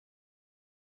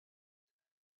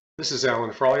This is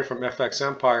Alan Farley from FX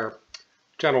Empire.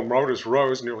 General Motors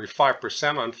rose nearly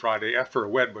 5% on Friday after a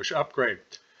Wedbush upgrade.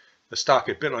 The stock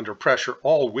had been under pressure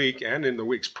all week and in the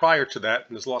weeks prior to that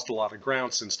and has lost a lot of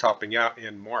ground since topping out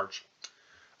in March.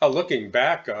 Looking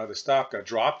back, the stock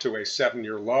dropped to a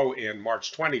 7-year low in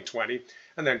March 2020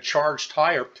 and then charged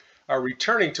higher,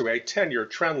 returning to a 10-year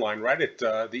trend line right at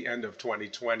the end of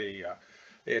 2020.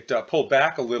 It pulled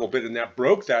back a little bit and that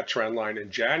broke that trend line in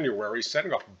January,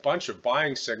 setting off a bunch of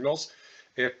buying signals.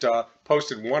 It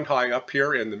posted one high up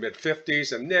here in the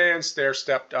mid-50s and then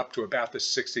stair-stepped up to about the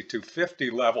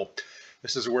 62.50 level.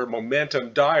 This is where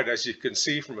momentum died, as you can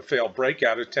see, from a failed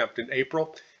breakout attempt in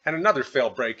April and another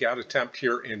failed breakout attempt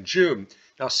here in June.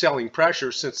 Now, selling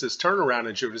pressure since this turnaround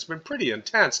in June has been pretty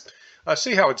intense.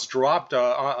 See how it's dropped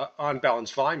on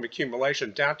balance volume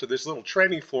accumulation down to this little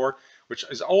trading floor, which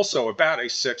is also about a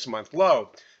 6-month low.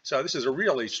 So this is a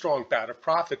really strong bout of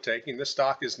profit taking. The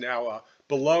stock is now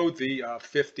below the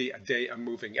 50-day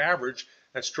moving average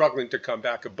and struggling to come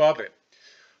back above it.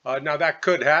 Now that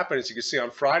could happen. As you can see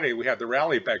on Friday, we had the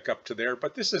rally back up to there,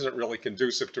 but this isn't really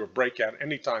conducive to a breakout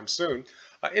anytime soon.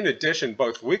 In addition,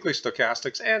 both weekly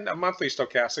stochastics and monthly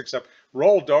stochastics have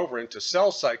rolled over into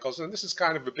sell cycles, and this is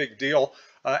kind of a big deal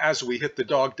as we hit the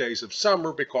dog days of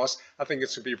summer, because I think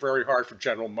it's going to be very hard for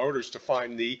General Motors to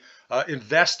find the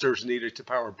investors needed to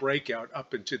power breakout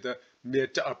up into the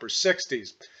mid to upper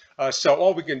 60s. So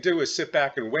all we can do is sit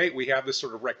back and wait. We have this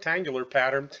sort of rectangular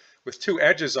pattern with two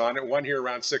edges on it, one here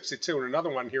around 62 and another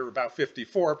one here about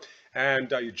 54.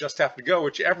 And you just have to go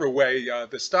whichever way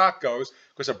the stock goes,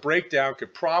 because a breakdown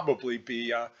could probably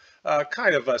be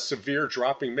kind of a severe,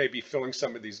 dropping, maybe filling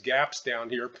some of these gaps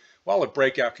down here, while a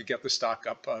breakout could get the stock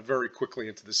up very quickly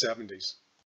into the 70s.